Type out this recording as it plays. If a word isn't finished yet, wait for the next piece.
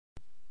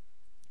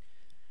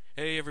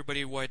Hey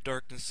everybody, White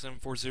Darkness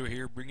 740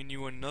 here, bringing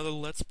you another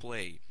Let's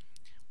Play.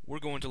 We're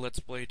going to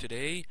Let's Play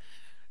today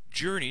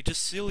Journey to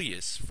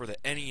Silius for the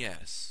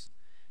NES,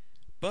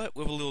 but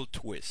with a little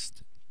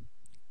twist.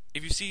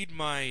 If you've seen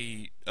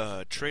my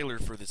trailer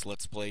for this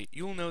Let's Play,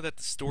 you'll know that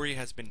the story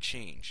has been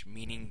changed,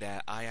 meaning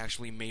that I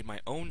actually made my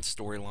own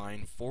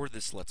storyline for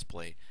this Let's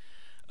Play.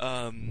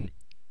 The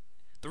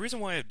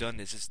reason why I've done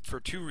this is for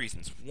two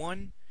reasons.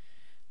 One,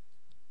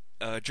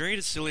 Journey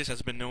to Silius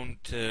has been known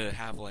to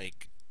have,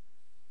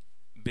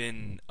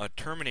 been a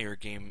Terminator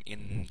game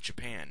in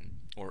Japan,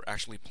 or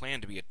actually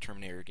planned to be a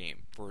Terminator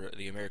game for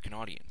the American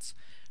audience.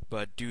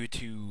 But due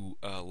to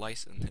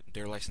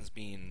their license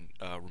being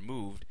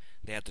removed,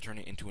 they had to turn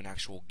it into an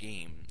actual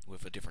game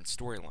with a different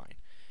storyline.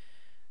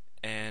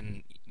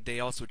 And they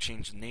also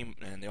changed the name,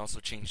 and they also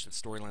changed the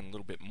storyline a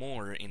little bit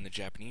more in the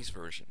Japanese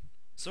version.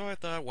 So I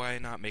thought, why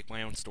not make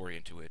my own story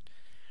into it?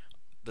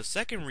 The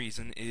second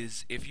reason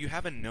is, if you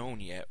haven't known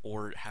yet,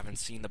 or haven't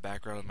seen the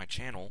background of my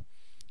channel,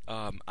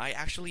 I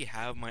actually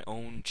have my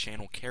own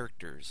channel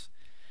characters,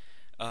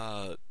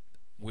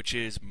 which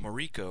is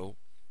Mariko,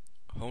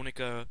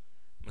 Honika,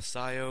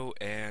 Masayo,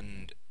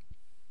 and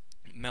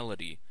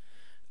Melody.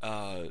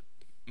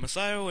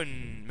 Masayo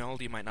and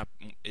Melody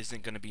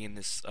isn't going to be in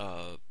this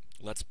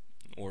this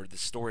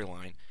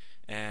storyline,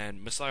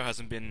 and Masayo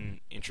hasn't been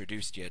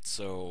introduced yet,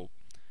 so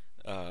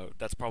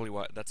that's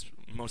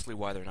mostly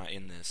why they're not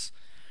in this.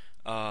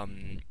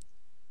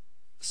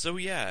 So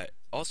yeah.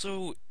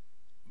 Also,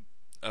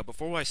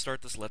 before I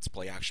start this Let's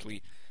Play,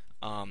 actually,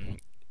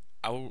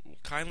 I would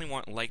kindly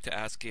like to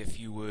ask if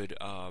you would,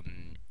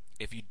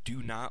 if you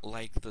do not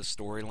like the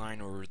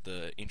storyline or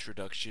the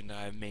introduction that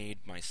I've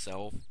made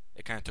myself.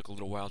 It kind of took a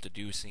little while to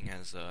do, seeing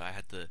as I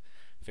had to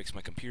fix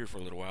my computer for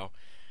a little while.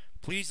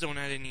 Please don't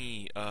add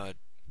any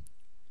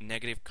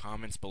negative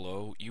comments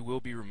below.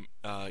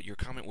 Your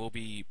comment will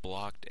be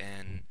blocked,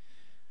 and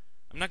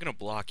I'm not gonna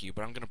block you,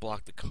 but I'm gonna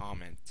block the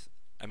comment.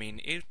 I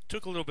mean, it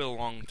took a little bit of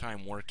long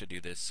time work to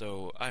do this,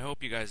 so I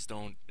hope you guys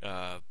don't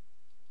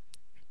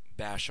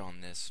bash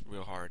on this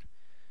real hard.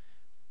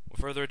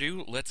 Without further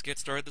ado, let's get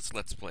started this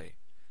Let's Play.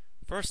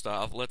 First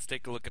off, let's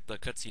take a look at the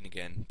cutscene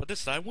again, but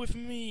this time with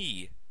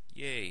me!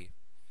 Yay.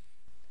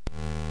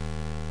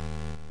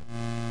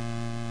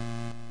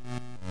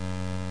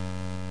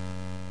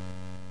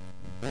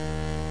 In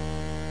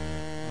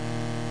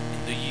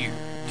the year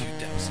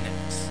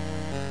 2000X.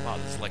 Wow,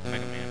 this is like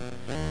Mega Man.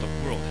 The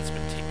world has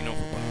been taken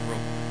over by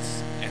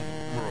robots, and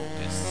the world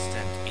is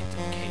sent into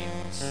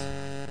chaos.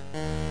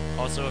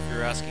 Also, if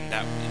you're asking,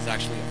 that is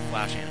actually a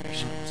flash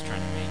animation I was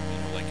trying to make,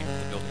 like if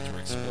the buildings were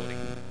exploding.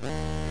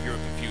 If you're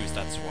confused,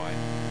 that's why.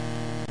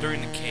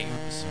 During the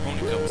chaos,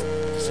 Honika was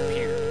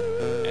disappeared,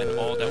 and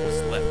all that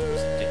was left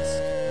was a disc.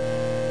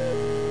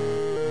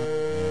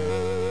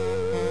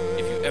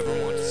 If you ever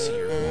want to see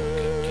your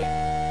Honika again,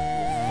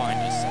 you will find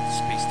us at the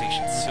space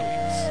station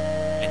Silius,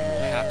 and you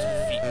will have to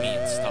defeat me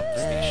and stop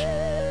the station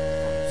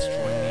from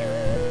destroying the Earth.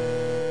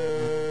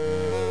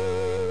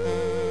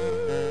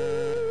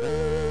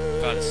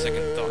 Without a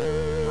second thought,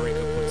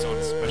 Mariko puts on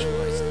a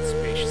specialized and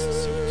spacious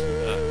suit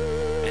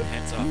and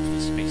heads off to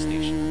the space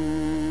station.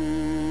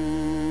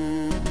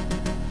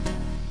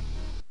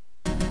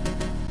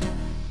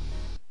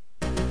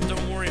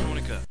 Don't worry,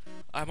 Honika.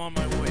 I'm on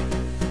my way.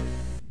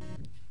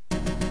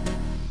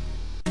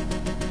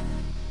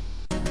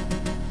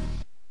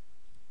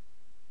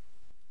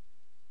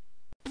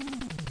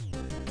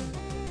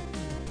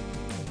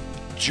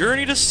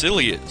 Journey to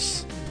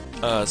Silius.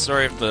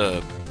 Sorry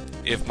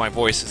if my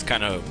voice is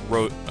kind of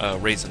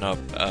raising up.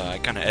 I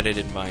kind of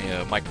edited my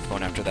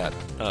microphone after that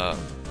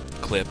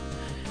clip.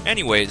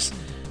 Anyways,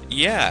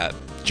 yeah,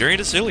 Journey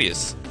to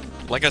Silius.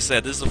 Like I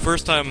said, this is the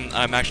first time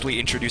I'm actually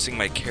introducing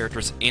my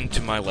characters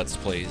into my Let's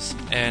Plays,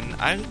 and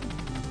I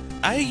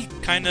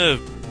kind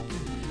of,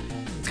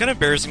 it's kind of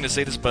embarrassing to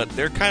say this, but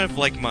they're kind of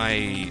like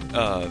my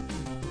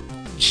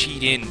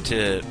cheat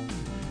into.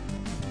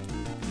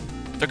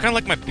 They're kind of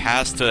like my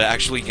pass to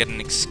actually get an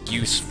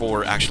excuse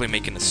for actually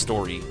making a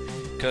story.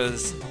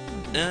 Because,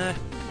 I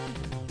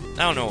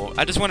don't know,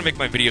 I just want to make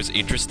my videos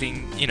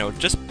interesting,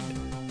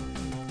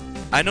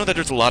 I know that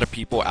there's a lot of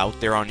people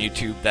out there on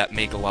YouTube that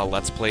make a lot of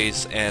Let's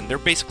Plays, and they're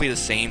basically the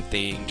same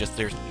thing, just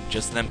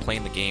them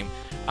playing the game.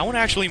 I want to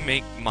actually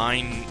make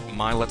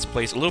my Let's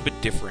Plays a little bit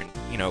different,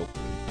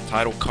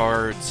 title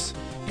cards,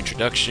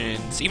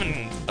 introductions,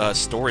 even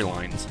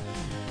storylines.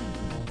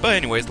 But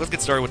anyways, let's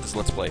get started with this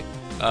Let's Play.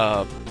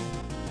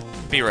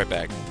 Be right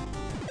back.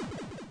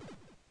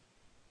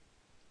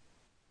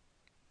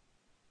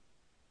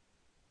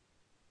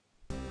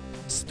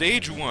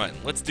 Stage 1,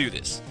 let's do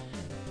this.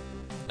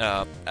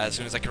 As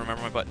soon as I can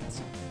remember my buttons.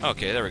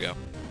 Okay, there we go.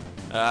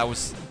 I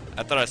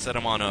thought I set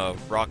them on a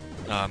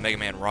Mega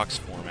Man Rocks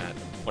format.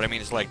 What I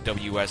mean is like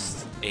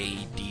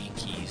WSAD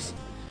keys.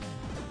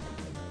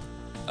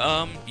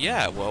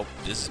 Yeah, well,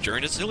 this is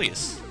Journey to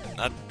Silius.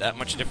 Not that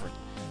much different.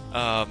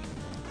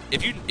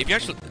 If you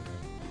actually,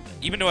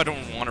 even though I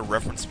don't want to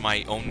reference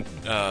my own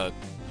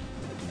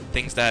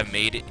things that I've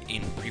made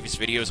in previous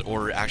videos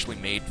or actually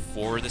made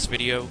for this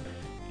video,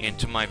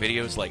 into my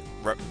videos, like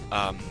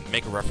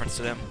make a reference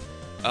to them.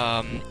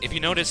 If you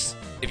notice,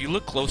 if you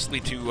look closely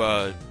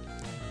to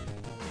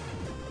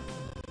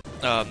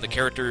the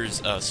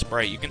character's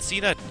sprite, you can see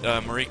that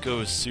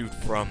Mariko's suit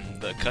from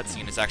the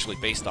cutscene is actually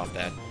based off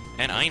that.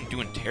 And I am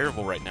doing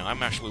terrible right now.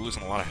 I'm actually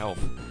losing a lot of health.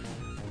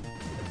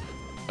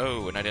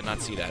 Oh, and I did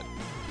not see that.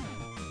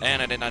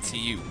 And I did not see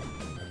you.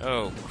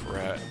 Oh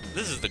crap!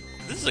 This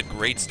is a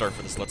great start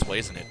for this Let's Play,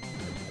 isn't it?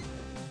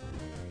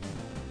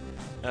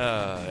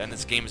 And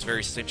this game is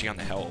very stingy on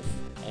the health,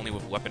 only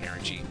with weapon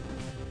energy.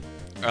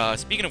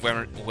 Speaking of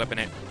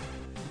weapon,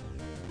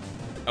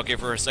 okay,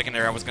 for a second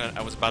there, I was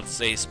about to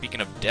say,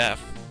 speaking of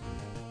death.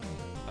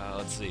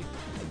 Let's see.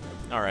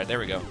 All right, there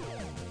we go.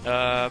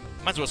 Might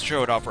as well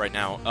show it off right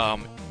now.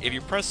 If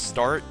you press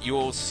start,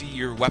 you'll see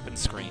your weapon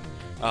screen.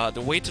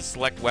 The way to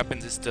select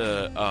weapons is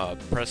to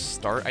press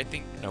start, I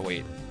think. No,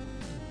 wait.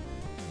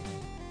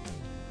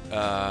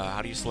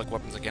 How do you select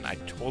weapons again? I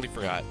totally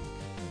forgot.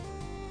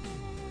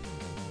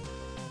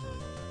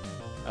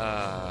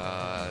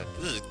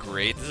 This is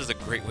great. This is a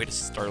great way to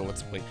start a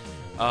Let's Play.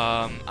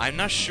 I'm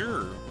not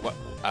sure.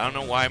 I don't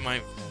know why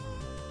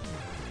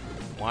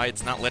why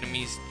it's not letting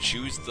me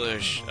choose the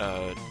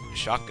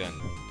shotgun.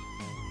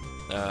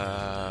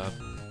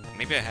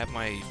 Maybe I have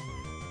my...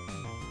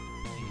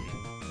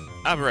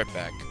 I'll be right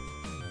back.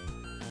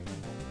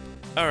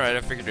 Alright,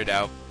 I figured it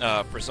out.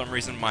 For some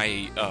reason,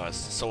 my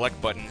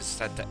select button is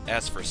set to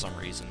S for some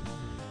reason.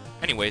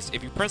 Anyways,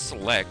 if you press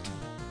select,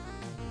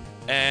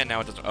 and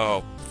now it doesn't...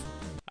 Oh,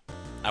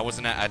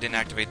 I didn't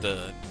activate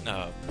the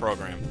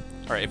program.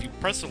 Alright, if you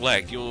press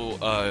select, you'll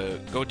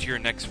go to your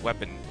next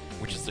weapon,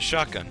 which is the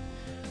shotgun.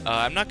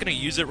 I'm not going to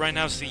use it right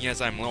now, seeing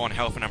as I'm low on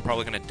health and I'm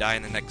probably going to die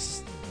in the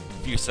next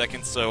few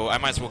seconds, so I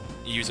might as well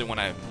use it when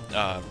I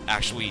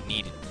actually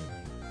need it.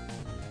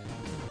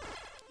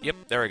 Yep,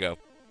 there we go.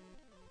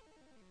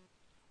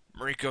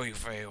 Mariko, you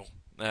fail.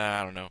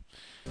 I don't know.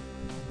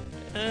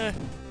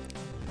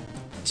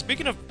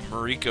 Speaking of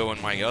Mariko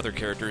and my other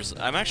characters,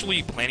 I'm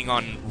actually planning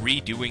on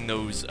redoing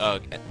those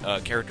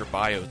character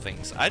bio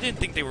things. I didn't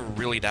think they were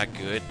really that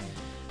good,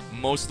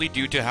 mostly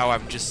due to how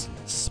I'm just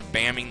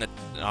spamming the,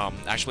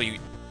 actually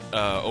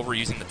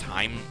overusing the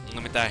time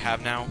limit that I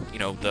have now. You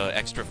know, the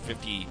extra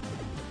 50...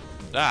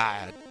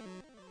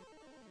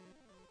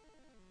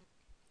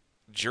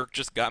 Jerk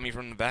just got me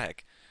from the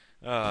back.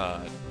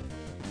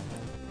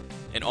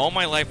 In all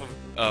my life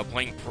of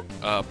playing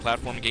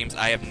platform games,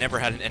 I have never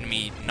had an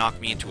enemy knock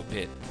me into a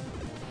pit.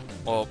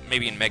 Well,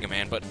 maybe in Mega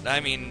Man, but I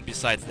mean,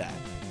 besides that.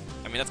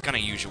 I mean, that's kind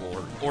of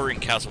usual, or in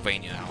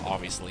Castlevania,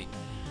 obviously.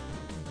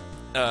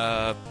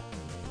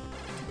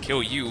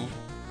 Kill you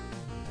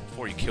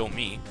before you kill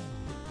me.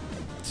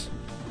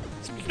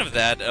 Speaking of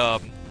that,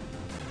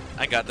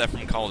 I got that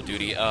from Call of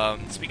Duty.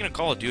 Speaking of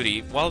Call of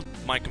Duty, while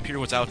my computer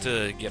was out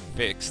to get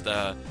fixed,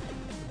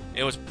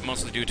 it was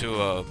mostly due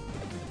to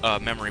a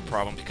memory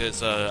problem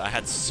because I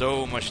had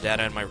so much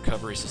data in my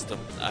recovery system.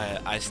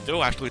 I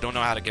still actually don't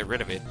know how to get rid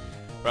of it,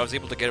 but I was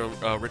able to get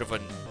rid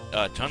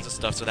of tons of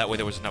stuff, so that way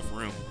there was enough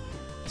room.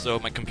 So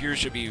my computer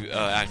should be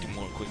acting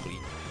more quickly.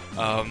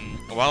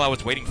 While I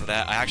was waiting for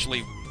that, I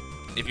actually,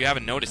 if you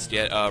haven't noticed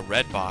yet,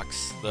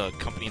 Redbox, the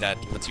company that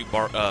lets you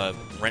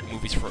rent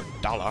movies for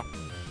 $1.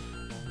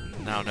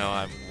 No,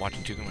 I'm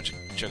watching too much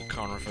Chuck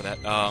Connor for that.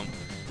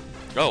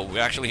 Oh,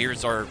 actually,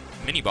 here's our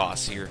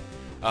mini-boss here.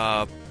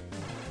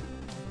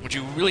 What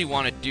you really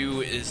want to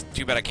do is,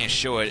 too bad I can't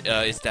show it,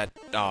 is that...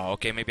 Oh,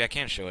 okay, maybe I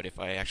can show it if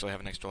I actually have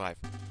an extra life.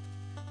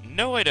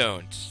 No, I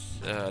don't.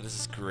 This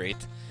is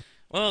great.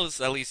 Well,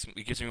 this, at least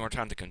it gives me more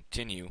time to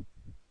continue.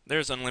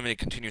 There's unlimited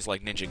continues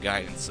like Ninja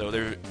Gaiden,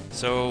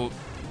 so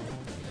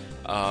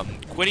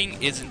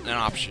quitting isn't an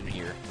option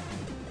here.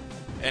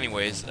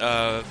 Anyways,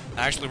 I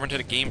actually rented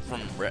a game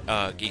from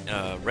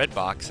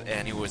Redbox,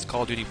 and it was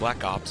Call of Duty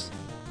Black Ops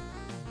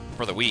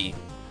for the Wii.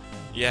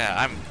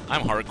 Yeah,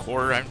 I'm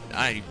hardcore.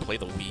 I play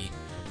the Wii.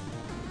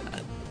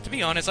 To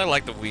be honest, I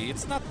like the Wii.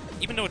 It's not,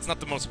 even though it's not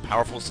the most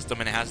powerful system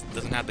and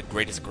doesn't have the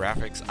greatest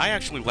graphics, I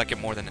actually like it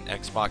more than an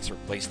Xbox or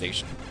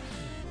PlayStation.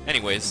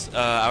 Anyways,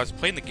 I was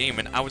playing the game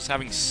and I was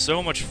having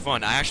so much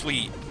fun. I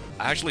actually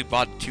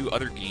bought 2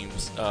 other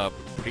games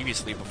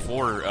previously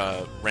before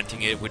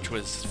renting it, which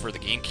was for the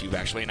GameCube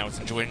actually, and I was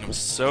enjoying them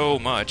so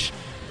much.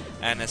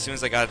 And as soon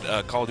as I got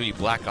Call of Duty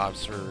Black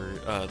Ops for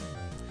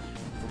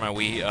my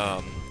Wii,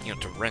 you know,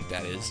 to rent,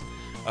 that is,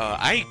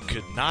 I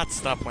could not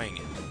stop playing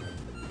it.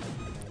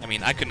 I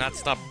mean, I could not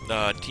stop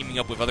teaming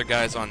up with other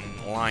guys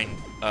online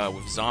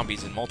with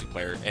zombies in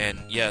multiplayer. And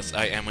yes,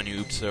 I am a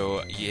noob,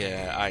 so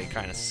yeah, I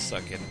kind of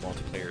suck at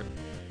multiplayer.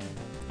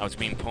 I was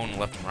being pwned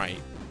left and right.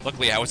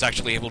 Luckily, I was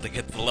actually able to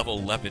get to level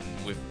 11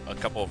 with a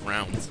couple of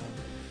rounds.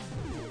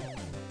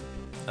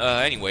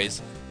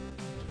 Anyways,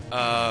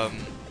 yeah,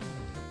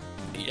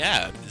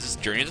 this is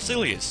Journey to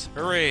Silius.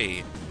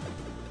 Hooray!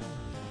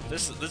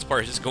 This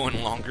part is just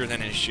going longer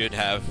than it should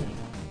have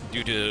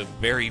due to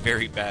very,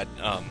 very bad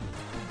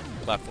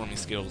platforming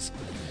skills.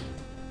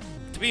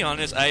 To be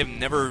honest, I have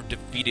never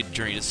defeated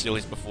Journey to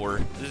Silius before.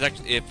 This is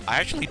actually, if I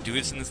actually do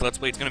this in this Let's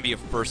Play, it's going to be a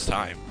first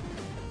time.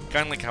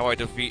 Kind of like how I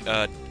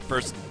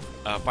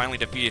finally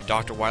defeated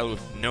Dr. Wily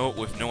with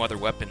no other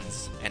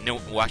weapons, and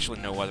actually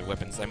no other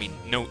weapons. I mean,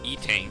 no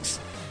E-tanks,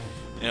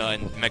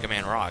 and Mega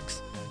Man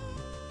Rocks.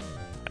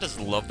 I just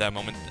love that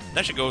moment.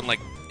 That should go in,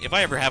 like, if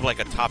I ever have like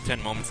a top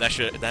 10 moments, that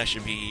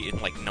should be in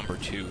like number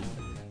 2.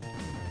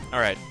 All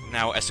right,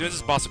 now as soon as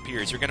this boss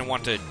appears, you're gonna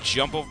want to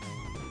jump over.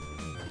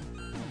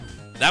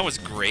 That was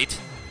great,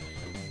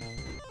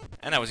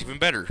 and that was even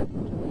better.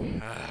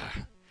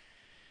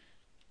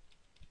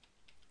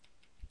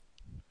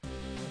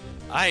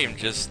 I am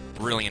just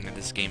brilliant in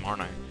this game,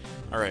 aren't I?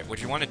 Alright,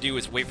 what you want to do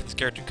is wait for this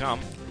character to come,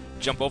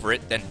 jump over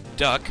it, then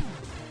duck.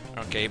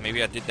 Okay,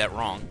 maybe I did that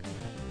wrong.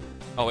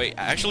 Oh wait,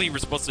 actually you were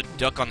supposed to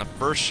duck on the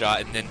first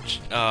shot and then...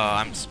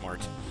 I'm smart.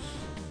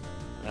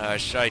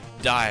 Should I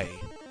die?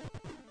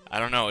 I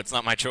don't know, it's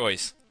not my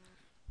choice.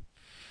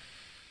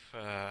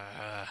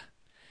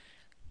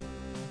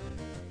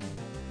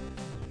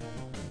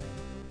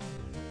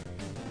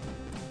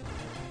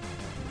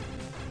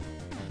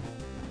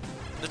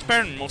 This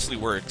pattern mostly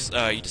works.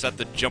 You just have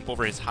to jump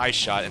over his high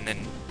shot and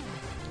then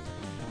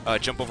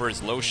jump over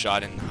his low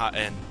shot and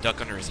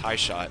duck under his high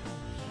shot.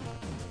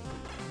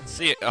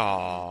 See it?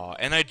 Aww,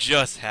 and I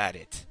just had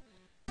it.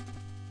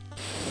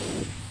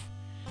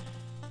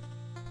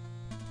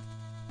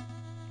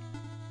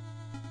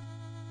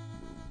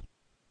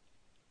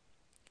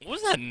 What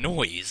was that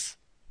noise?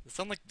 It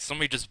sounded like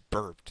somebody just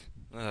burped.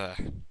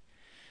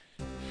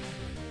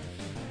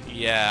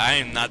 Yeah, I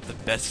am not the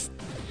best.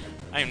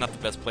 I am not the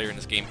best player in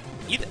this game.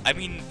 I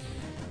mean,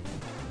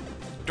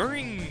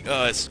 during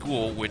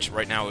school, which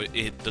right now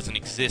it doesn't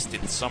exist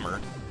in summer,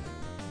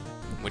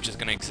 which is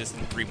going to exist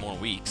in 3 more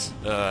weeks.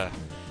 I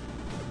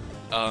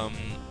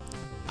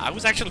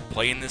was actually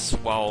playing this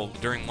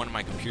during one of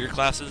my computer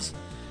classes,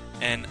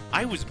 and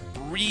I was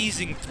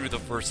breezing through the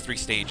first 3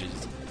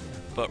 stages.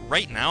 But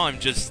right now, I'm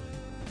just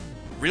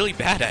really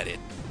bad at it.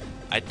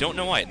 I don't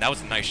know why. That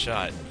was a nice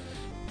shot.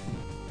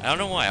 I don't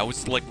know why. I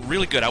was like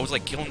really good. I was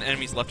like killing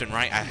enemies left and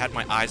right. I had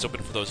my eyes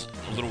open for those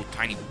little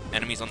tiny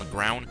enemies on the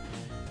ground.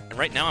 And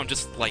right now, I'm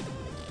like,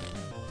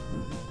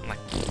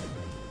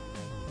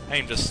 I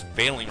am just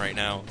failing right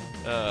now.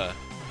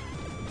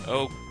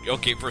 Oh,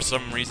 okay. For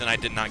some reason, I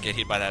did not get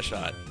hit by that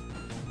shot.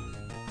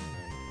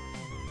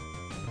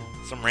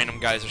 Some random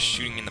guys are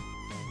shooting in the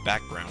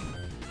background.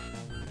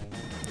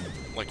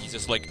 Like, he's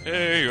just like,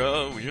 hey,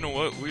 you know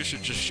what? We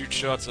should just shoot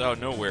shots out of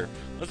nowhere.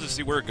 Let's just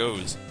see where it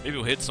goes. Maybe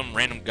we'll hit some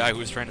random guy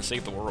who's trying to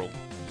save the world.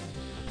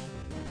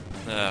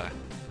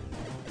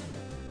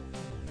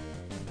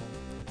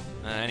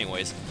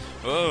 Anyways.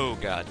 Oh,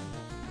 God.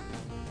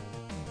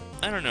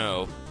 I don't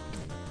know.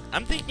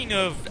 I'm thinking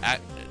of...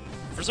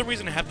 for some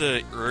reason, I have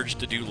the urge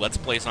to do Let's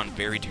Plays on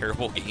very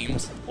terrible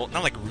games. Well,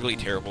 not like really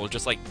terrible,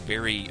 just like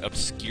very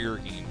obscure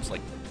games.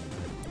 Like,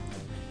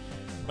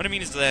 what I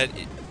mean is that...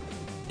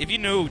 if you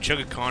know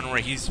Chugga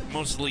Conroy, he's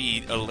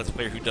mostly a Let's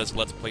Player who does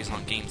Let's Plays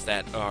on games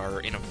that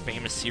are in a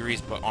famous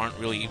series but aren't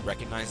really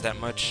recognized that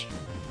much.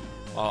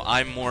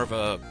 I'm more of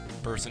a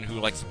person who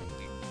likes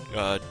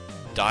to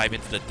dive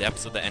into the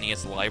depths of the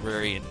NES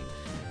library and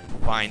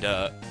find,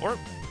 or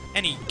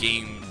any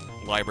game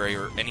library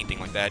or anything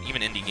like that,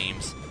 even indie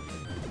games,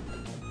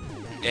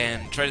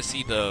 and try to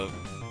see the...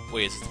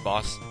 wait, is this the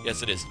boss?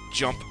 Yes, it is.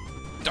 Jump,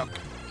 duck.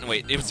 No,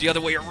 wait, it was the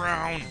other way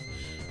around!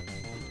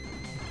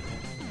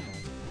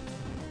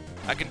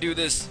 I can do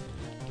this.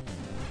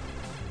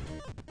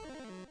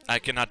 I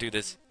cannot do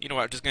this. You know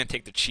what? I'm just gonna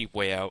take the cheap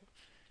way out.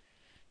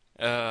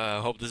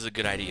 Hope this is a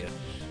good idea.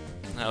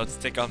 Now let's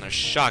take on the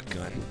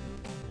shotgun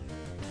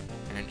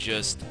and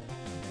just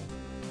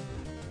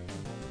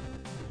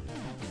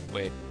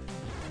wait.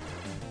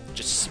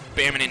 Just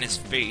spam it in his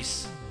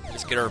face.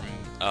 Just get our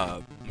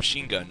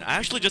machine gun. I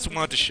actually just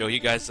wanted to show you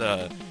guys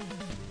how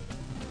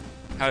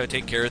to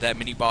take care of that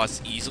mini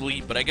boss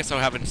easily, but I guess I'll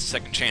have a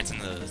second chance in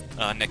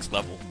the next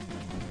level.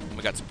 Oh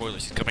my god,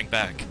 spoilers, he's coming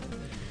back.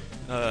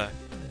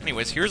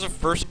 Anyways, here's our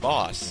first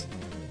boss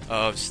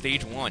of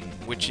Stage 1,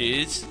 which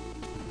is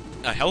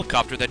a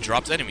helicopter that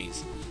drops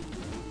enemies.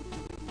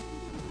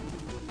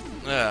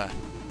 Why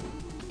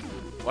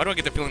do I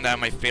get the feeling that I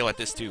might fail at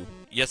this too?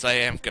 Yes, I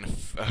am gonna...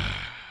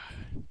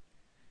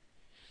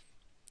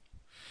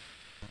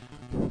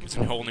 It's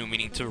a whole new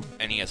meaning to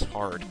NES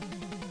hard.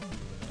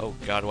 Oh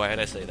god, why did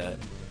I say that?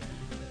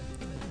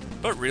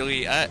 But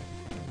really,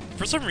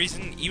 for some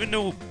reason, even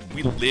though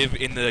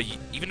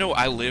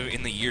I live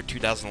in the year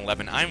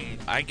 2011,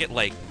 I get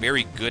like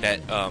very good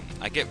at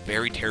I get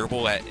very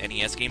terrible at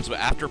NES games, but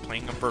after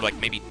playing them for like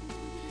maybe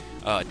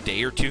a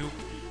day or two,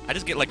 I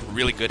just get like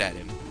really good at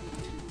him.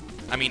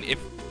 I mean,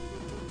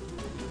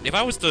 if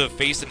I was to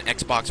face an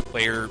Xbox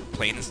player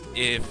playing this,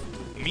 if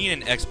me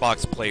and an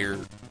Xbox player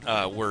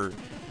were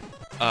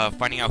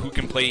finding out who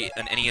can play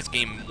an NES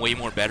game way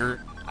more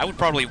better, I would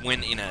probably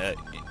win in on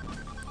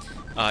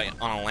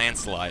a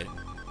landslide.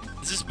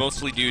 This is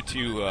mostly due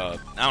to, I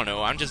don't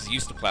know, I'm just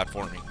used to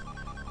platforming.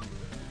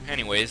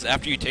 Anyways,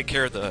 after you take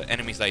care of the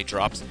enemies that he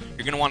drops,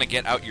 you're going to want to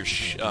get out your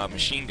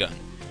machine gun.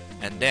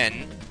 And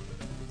then,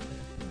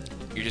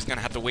 you're just going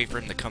to have to wait for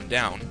him to come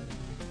down.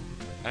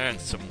 That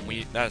is some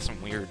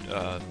weird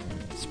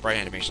sprite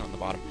animation on the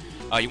bottom.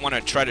 You want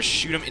to try to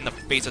shoot him in the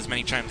face as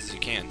many times as you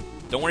can.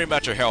 Don't worry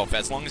about your health.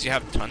 As long as you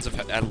have as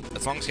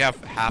long as you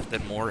have half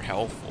and more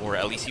health, or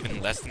at least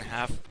even less than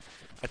half,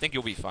 I think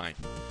you'll be fine.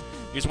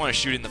 You just want to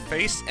shoot in the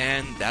face,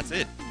 and that's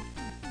it.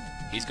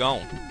 He's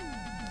gone.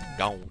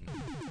 Gone.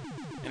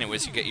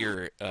 Anyways, you get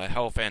your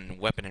health and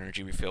weapon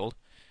energy refilled,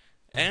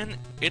 and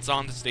it's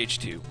on to stage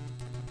 2.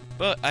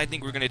 But I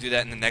think we're gonna do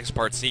that in the next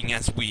part, seeing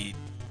as we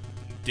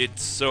did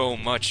so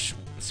much,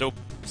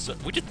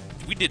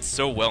 we did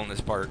so well in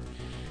this part.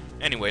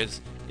 Anyways,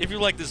 if you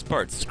like this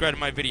part, subscribe to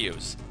my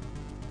videos.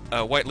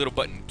 White little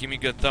button, give me a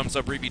good thumbs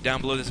up review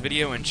down below this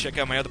video, and check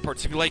out my other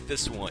parts if you like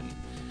this one.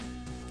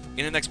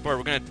 In the next part,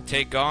 we're gonna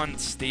take on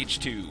stage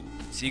 2.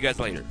 See you guys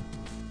later.